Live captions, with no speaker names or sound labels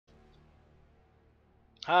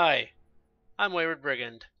Hi, I'm Wayward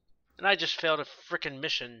Brigand, and I just failed a frickin'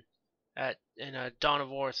 mission in Dawn of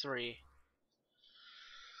War 3.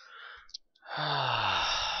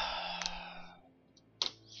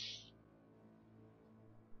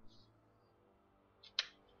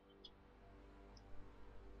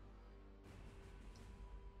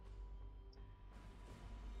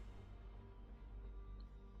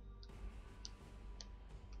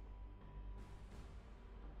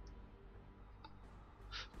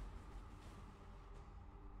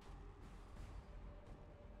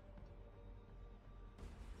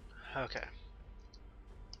 Okay.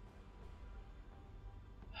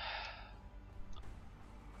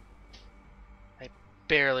 I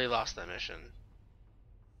barely lost that mission.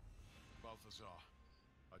 Balthazar,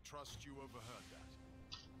 I trust you overheard that.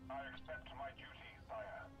 I accept my duty,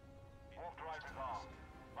 sire. Warp drive is armed.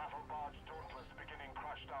 Battle barge Dauntless beginning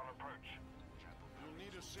crashdown approach. You'll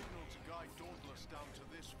need a signal to guide Dauntless down to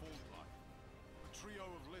this fault line. A trio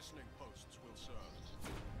of listening posts will serve.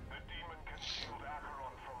 The demon concealed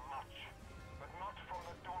Acheron from much, but not from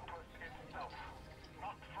the Dauntless itself.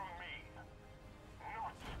 Not from me.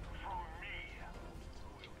 Not from me.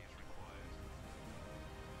 Oil is required.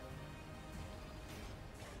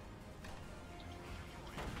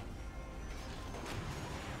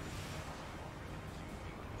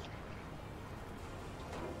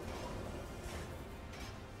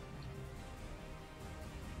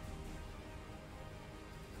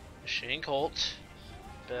 Machine Colt.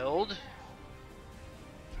 Build.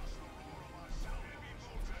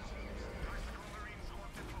 Tactical Marine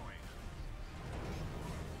Squad deployed.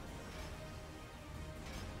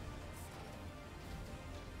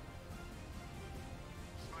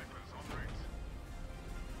 Snipers en route.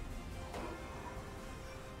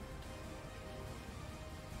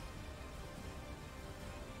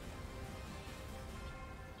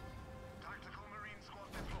 Tactical Marine Squad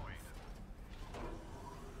deployed.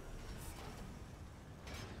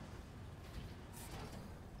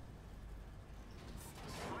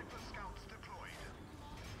 Sniper scouts deployed.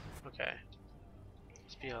 Okay.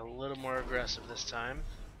 Let's be a little more aggressive this time.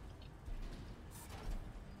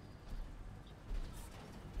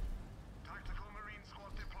 Tactical Marine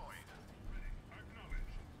Squad deployed.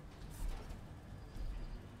 Acknowledged.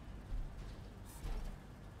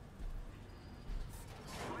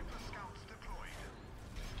 Sniper scouts deployed.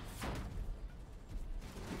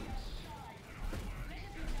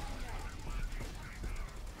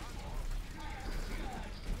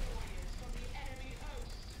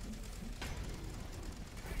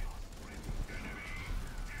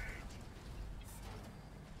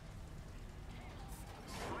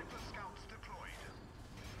 Sniper scouts deployed.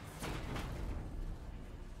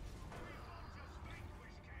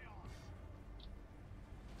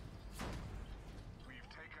 We've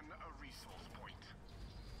taken a resource point.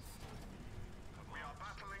 We are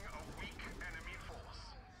battling a weak enemy force.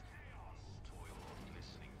 Toil on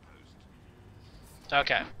listening post.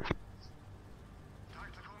 Okay.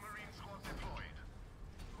 Tactical Marine Squad deployed.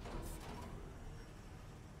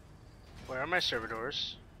 Where are my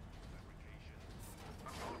servitors?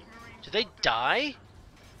 Assault Marine Do they Squad die?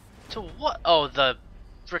 To what? Oh, the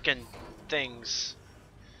frickin' things.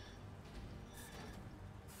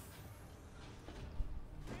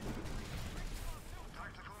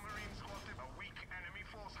 Tactical Marine Squad a weak enemy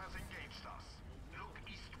force has engaged us. Look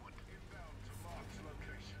eastward. Inbound to Mark's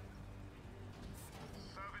location.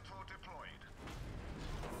 Servitor deployed.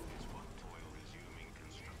 Is one toil resuming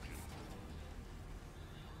construction?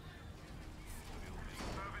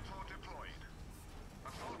 Servitor deployed.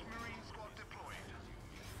 Assault Marine Squad deployed.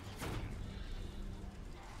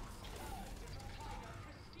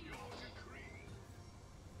 Your decree.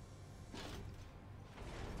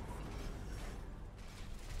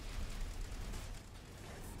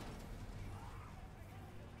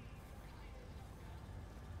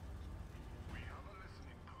 We have a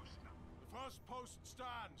listening post now. The first post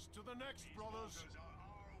stands. To the next, brothers.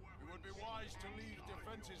 It would be wise to leave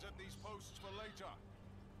defenses at these posts for later.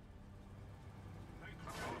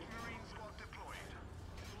 Assault Marine Squad deployed.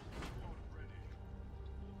 Squad ready.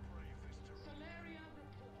 Brave this terrain. Solaria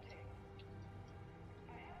reporting.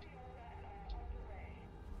 A heavy order alert on the way.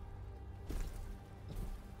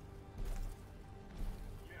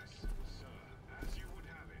 Yes, sir. As you would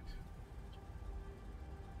have it.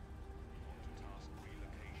 Task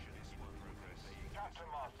relocation is in progress. Captain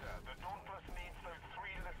Master, the Dauntless needs those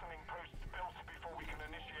 3 listening posts built before we can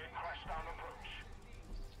initiate crashdown approach.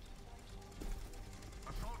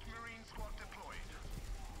 Assault Marine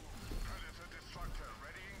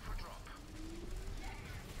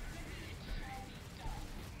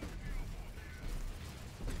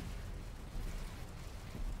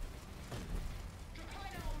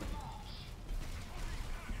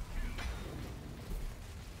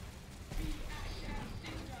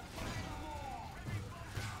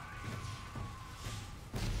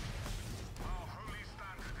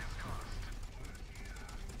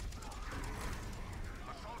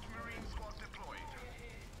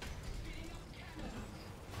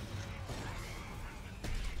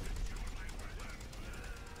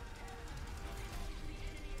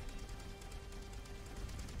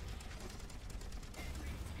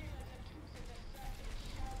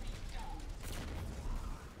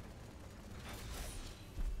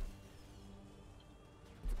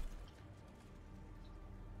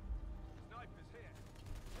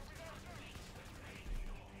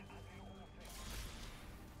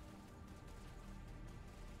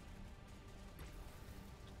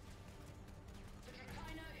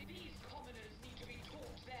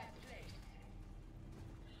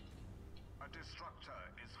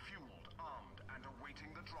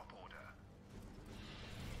awaiting the drop order.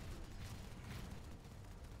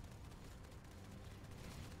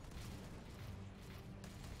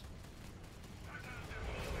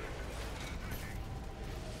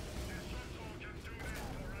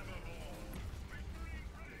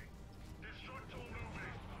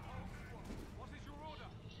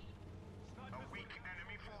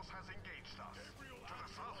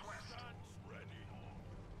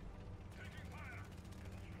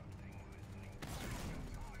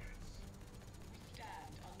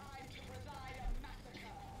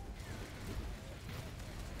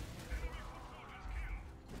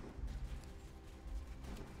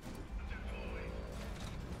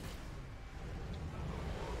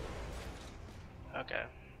 Okay.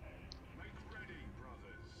 Make ready,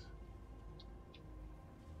 brothers.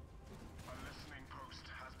 A listening post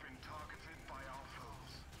has been targeted by our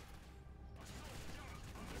foes.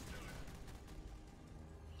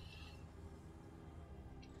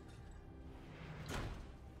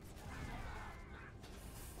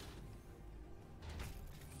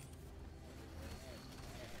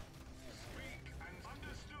 Speak and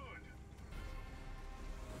understood.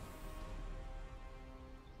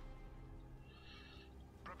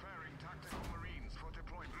 Preparing tactical marines for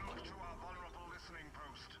deployment. Look to our vulnerable listening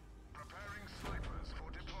post. Preparing snipers for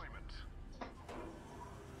deployment.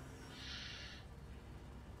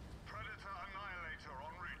 Predator Annihilator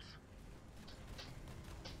en route.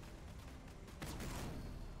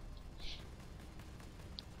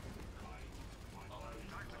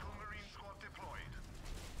 Tactical marine squad deployed.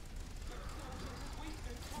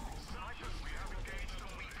 Snipers, we have engaged a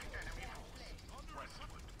weak enemy force.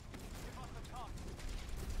 Westward.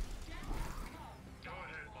 Go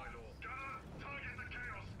ahead, my lord. Gunner, target the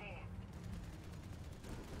chaos spawn.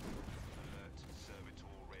 Alert, servitor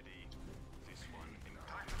ready. This one in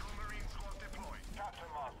tactical marine squad deployed.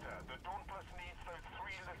 Captain Master, the Dauntless needs those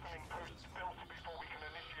 3 listening posts built before we can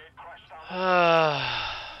initiate crashdown.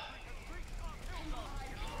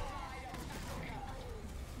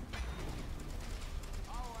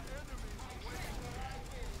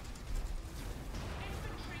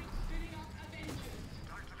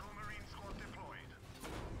 Tactical marine squad deployed.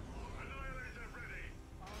 Annihilator ready.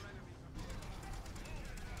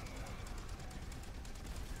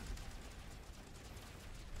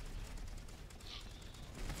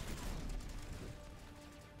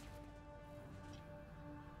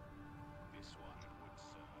 This one would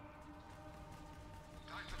serve.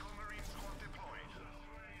 Tactical marine squad deployed.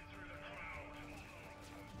 Sway through the crowd.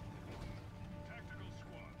 Tactical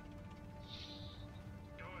squad.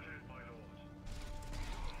 Go ahead, my lord.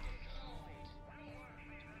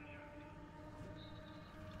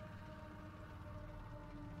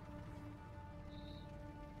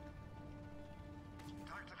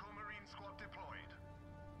 Tactical marine squad deployed.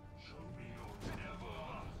 Show me your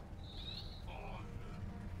terror. On.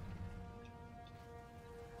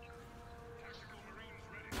 Tactical marines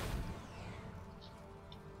ready.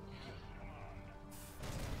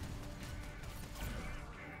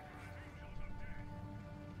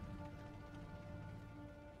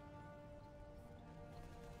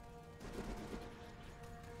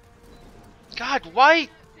 God, why?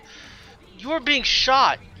 You're being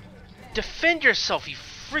shot. Defend yourself, you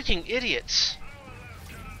freaking idiots.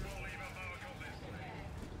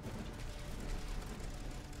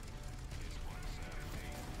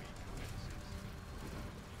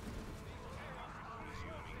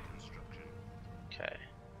 Okay.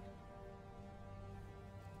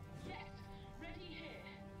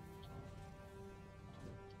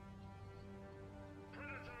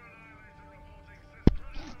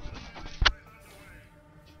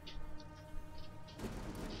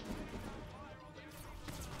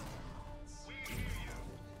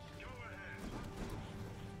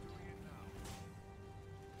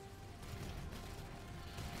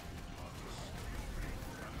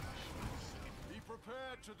 Be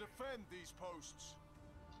prepared to defend these posts.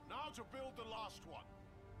 Now to build the last one.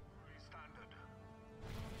 Standard.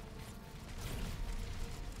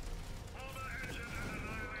 Armor engine and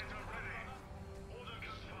annihilator ready. Order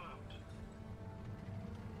confirmed.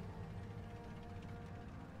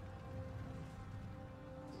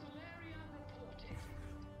 Solaria reporting.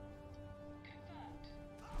 Confirmed.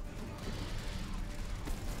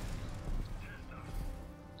 Tester,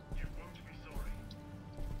 you won't be sorry.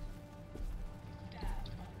 Stand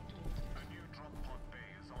undaunted. A new drop pod bay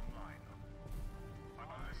is online. A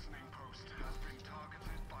listening post has been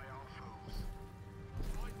targeted by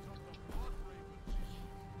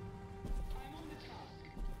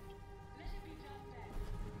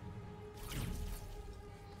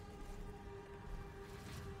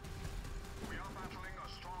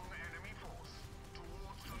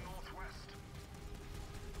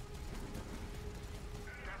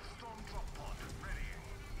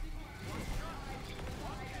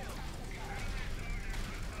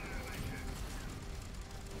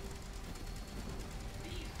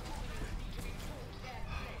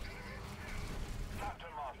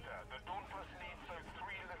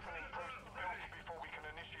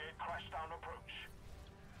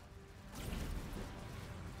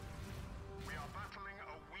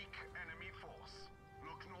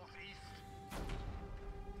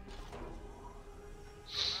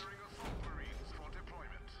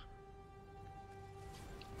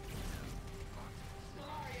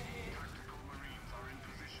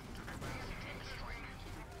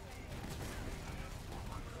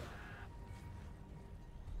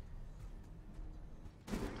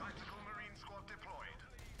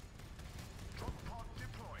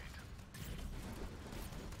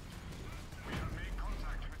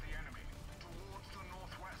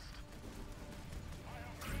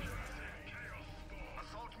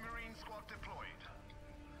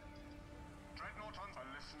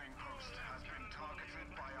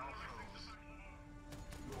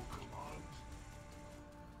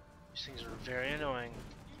These things are very annoying.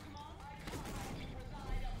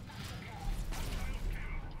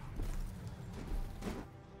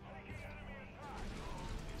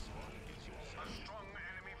 A strong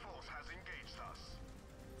enemy force has engaged us.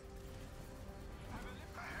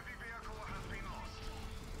 A heavy vehicle has been lost.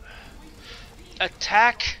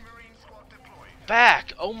 Attack Marine squad deployed.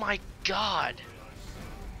 back! Oh my god!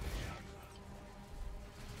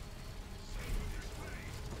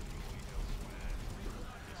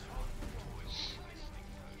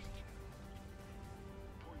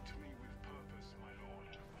 Point to me with purpose, my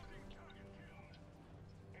lord.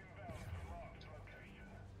 Inbound from marked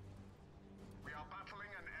location. We are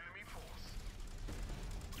battling an enemy force.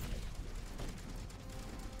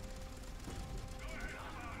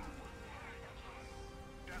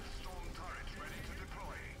 Death Storm turret ready to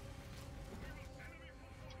deploy. Enemy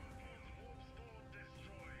warp storm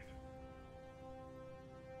destroyed.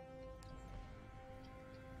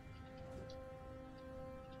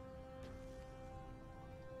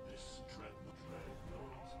 This dreadnought,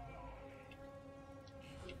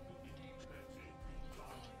 even in petty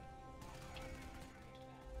blood.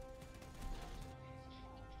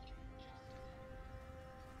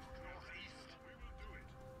 Northeast. We will do it.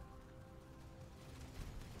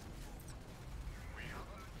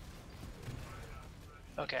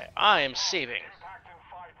 Okay, I am saving. Impact in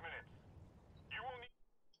 5 minutes. You will need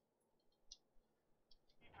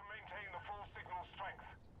to maintain the full signal strength.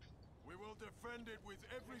 We will defend it with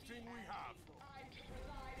everything we have.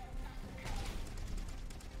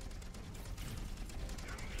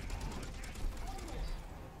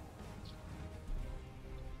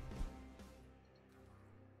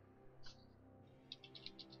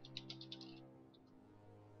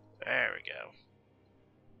 There we go.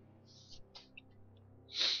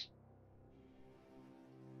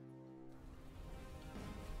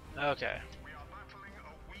 Okay. We are battling a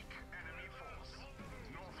weak enemy force.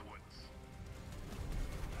 Northwards.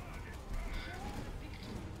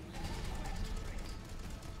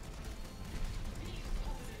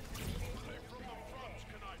 Only from the front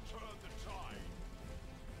can I turn the tide.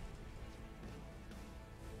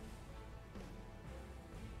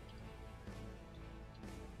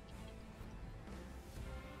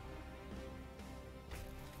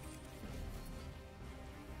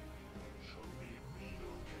 Show me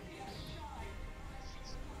relocation.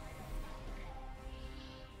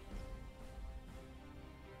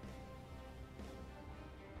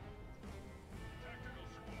 Tactical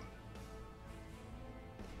squad.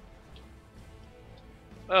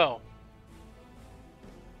 Oh.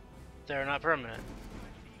 They're not permanent.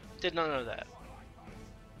 Did not know that.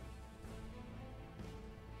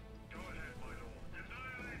 Go ahead, my lord.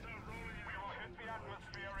 Annihilator rolling. We will hit the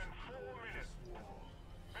atmosphere in 4 minutes.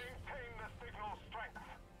 Maintain the signal strength.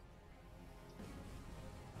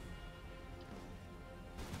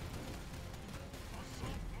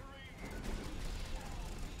 Assault Marine.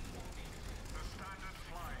 The standard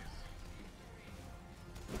flies.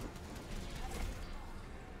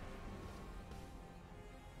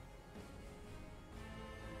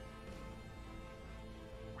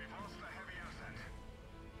 We've lost a heavy asset.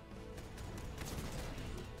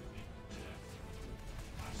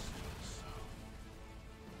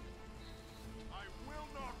 I will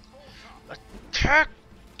not falter. Attack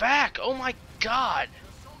back! Oh my god!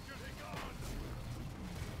 The soldier to guard.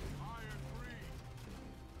 Iron free.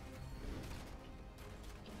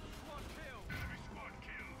 Squad kill. Enemy squad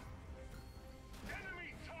kill. Enemy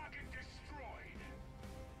target destroyed.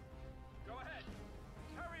 Go ahead.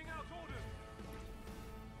 Carrying out orders.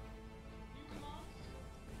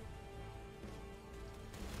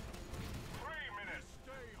 3 minutes. This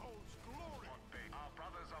day holds glory. Our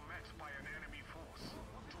brothers are met by an enemy force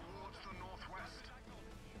towards the northwest.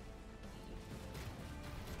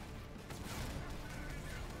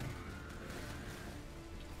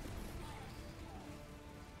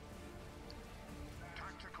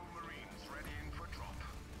 Tactical Marines readying for drop.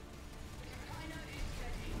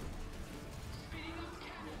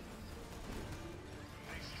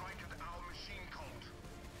 They strike at our machine cult.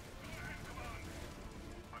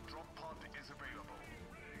 A drop pod is available.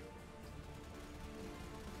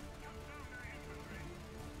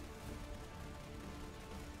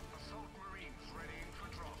 Assault Marines readying for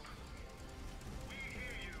drop. We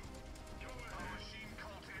hear you. Go ahead. Our machine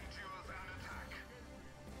cult endures an attack.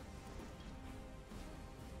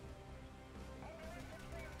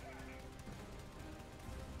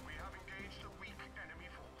 We have engaged a weak enemy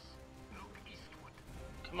force. Look eastward.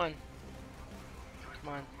 Come on. Come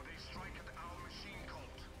on. They strike at our machine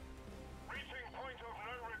cult. Reaching point of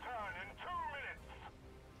no return in 2 minutes.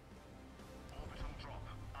 Orbital drop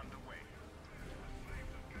underway.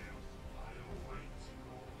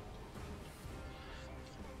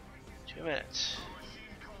 a minute.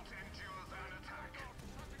 Machine cult endures an attack.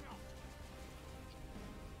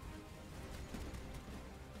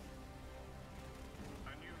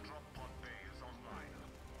 A new drop pod bay is online.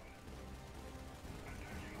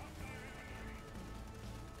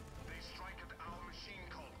 They strike at our machine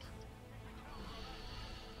cult.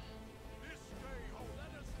 This day, oh,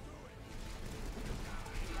 let us do it!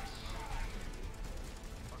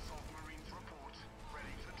 Assault Marines report,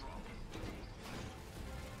 ready to drop.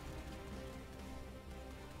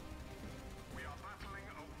 We are battling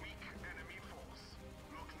a weak enemy force.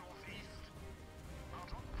 Look northeast. Our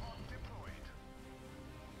drop pod deployed.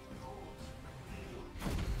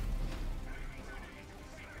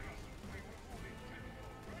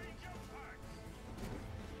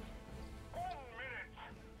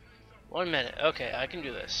 One minute. Okay, I can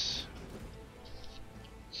do this.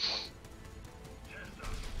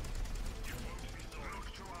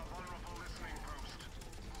 Look to our vulnerable listening post.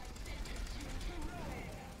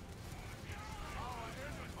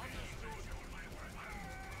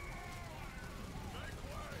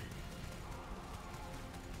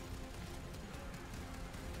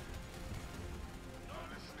 The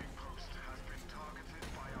listening post has been targeted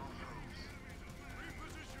by our foes.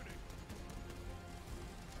 Repositioning!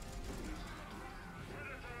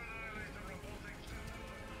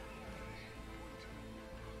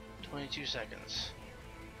 22 seconds.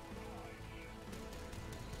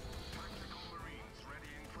 Tactical Marines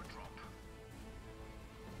readying for drop.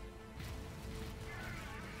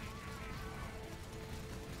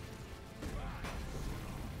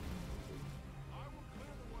 I will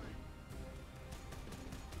clear the way.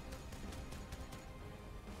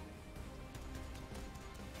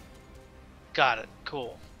 Got it.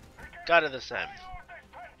 Cool. Got it this time. Reload this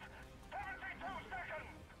tent! 72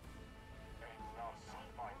 seconds! May none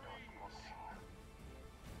find us wanting.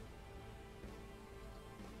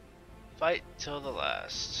 Fight till the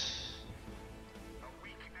last. A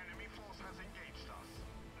weak enemy force has engaged us.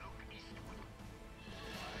 Look eastward.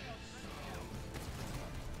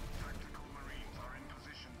 Tactical Marines are in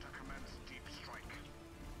position to commence deep strike.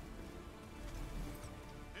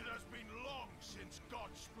 It has been long since God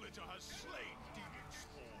Splitter has slain Demon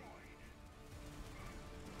Spawn.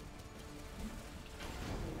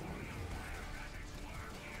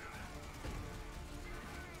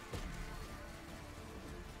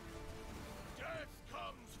 Death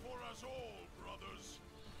comes for us all, brothers.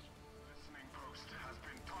 Listening post has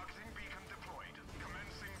been targeting beacon deployed.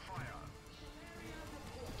 Commencing fire.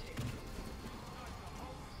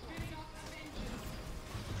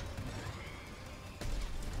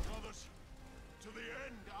 Brothers, to the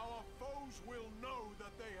end, our foes will know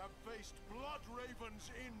that they have faced blood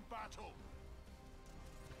ravens in battle.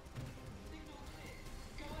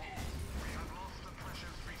 We have lost a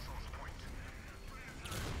precious resource point.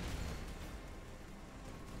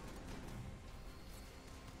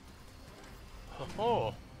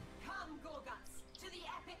 Oh. Come, Gorguts, to the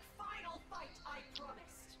epic final fight I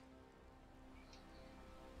promised.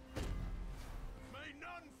 May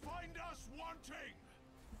none find us wanting.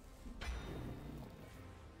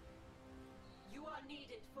 You are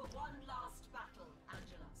needed for one last battle,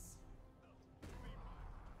 Angelus.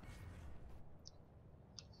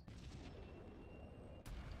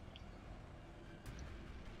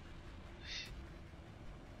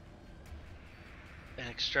 And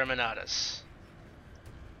exterminatus.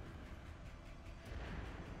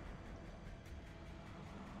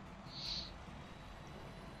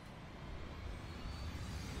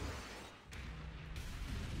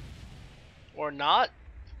 Or not?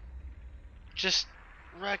 Just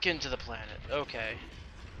wreck into the planet. Okay.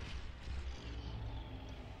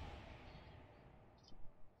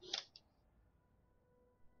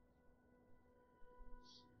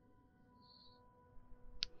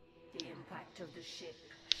 The impact of the ship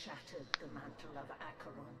shattered the mantle of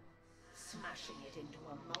Acheron, smashing it into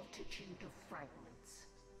a multitude of fragments.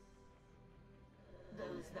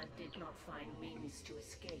 Those that did not find means to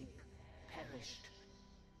escape perished.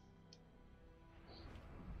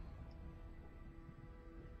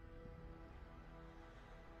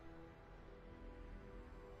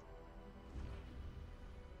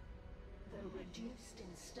 Though reduced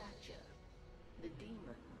in stature, the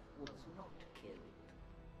demon was not killed.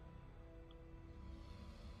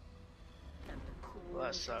 And the core Well, that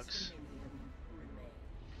of his sucks. dominion remained.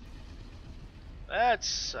 That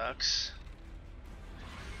sucks.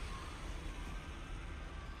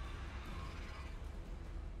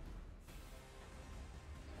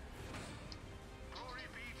 Glory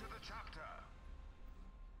be to the chapter.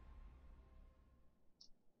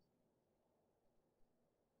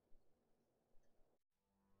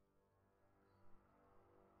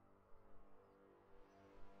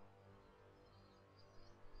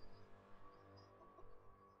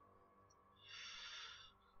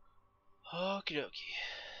 Okie dokie.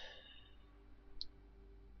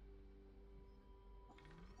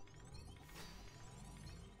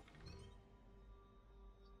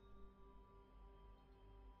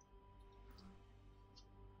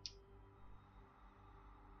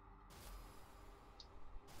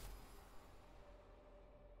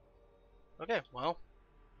 Okay, well,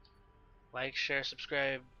 like, share,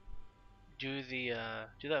 subscribe, do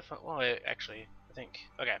that fun. Well, actually, I think.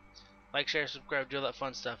 Okay, like, share, subscribe, do all that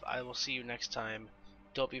fun stuff. I will see you next time.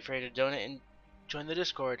 Don't be afraid to donate and join the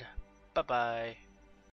Discord. Bye bye.